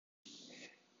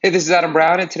Hey, this is Adam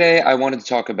Brown, and today I wanted to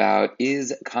talk about,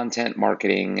 is content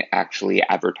marketing actually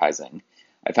advertising?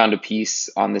 I found a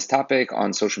piece on this topic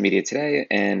on social media today,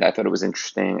 and I thought it was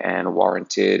interesting and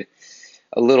warranted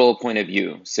a little point of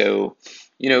view.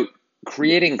 You know,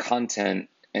 creating content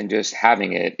and just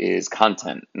having it is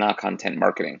content, not content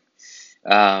marketing.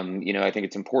 I think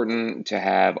it's important to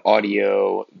have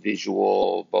audio,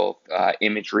 visual, both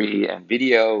imagery and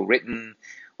video, written,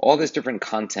 all this different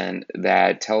content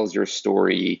that tells your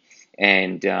story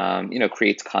and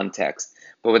creates context.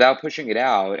 But without pushing it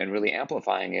out and really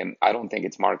amplifying it, I don't think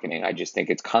it's marketing. I just think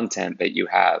it's content that you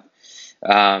have.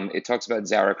 It talks about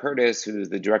Zara Curtis, who's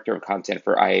the director of content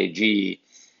for IAG,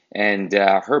 and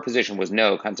her position was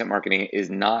no, content marketing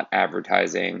is not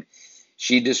advertising.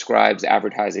 She describes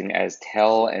advertising as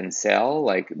tell and sell,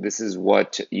 like this is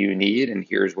what you need and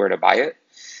here's where to buy it.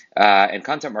 And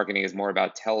content marketing is more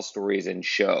about tell stories and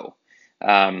show.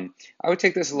 I would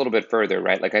take this a little bit further,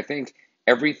 right? Like I think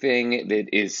everything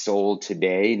that is sold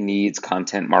today needs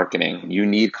content marketing. You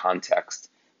need context.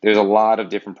 There's a lot of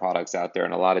different products out there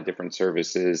and a lot of different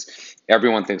services.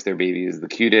 Everyone thinks their baby is the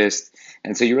cutest.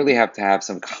 And so you really have to have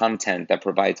some content that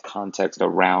provides context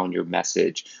around your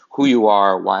message, who you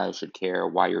are, why I should care,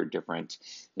 why you're different.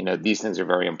 These things are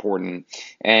very important.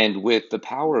 And with the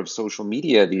power of social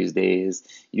media these days,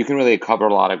 you can really cover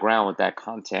a lot of ground with that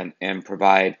content and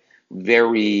provide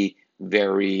very,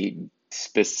 very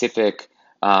specific,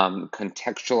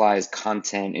 contextualized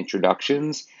content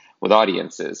introductions with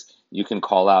audiences. You can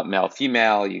call out male,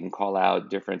 female, you can call out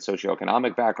different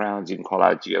socioeconomic backgrounds, you can call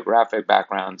out geographic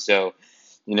backgrounds.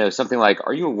 Something like,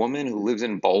 are you a woman who lives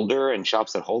in Boulder and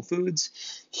shops at Whole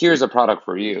Foods? Here's a product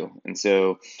for you. And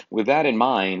so, with that in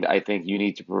mind, I think you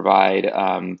need to provide,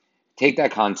 take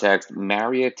that context,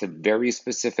 marry it to very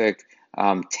specific,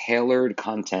 tailored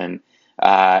content,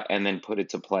 and then put it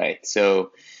to play.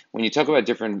 So, when you talk about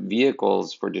different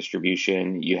vehicles for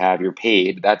distribution, you have your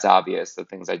paid, that's obvious, the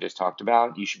things I just talked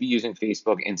about. You should be using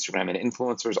Facebook, Instagram, and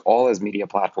influencers all as media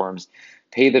platforms.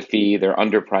 Pay the fee, they're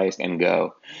underpriced, and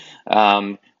go.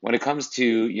 When it comes to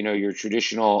your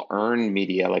traditional earned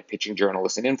media like pitching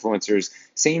journalists and influencers,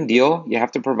 same deal. You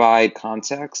have to provide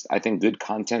context. I think good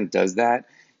content does that.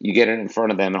 You get it in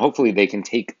front of them, and hopefully they can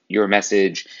take your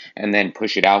message and then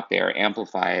push it out there,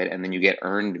 amplify it, and then you get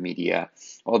earned media.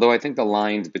 Although I think the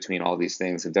lines between all these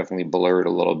things have definitely blurred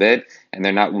a little bit, and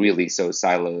they're not really so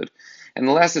siloed. And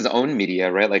the last is own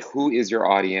media, right? Like, who is your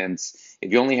audience?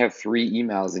 If you only have 3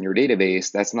 emails in your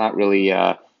database, that's not really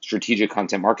a strategic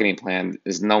content marketing plan.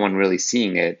 Is no one really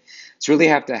seeing it? So, really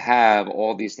have to have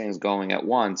all these things going at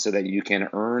once so that you can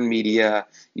earn media,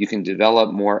 you can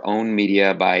develop more own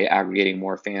media by aggregating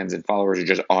more fans and followers or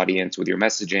just audience with your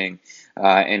messaging,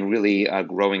 and really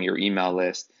growing your email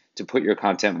list to put your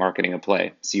content marketing in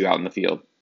play. See you out in the field.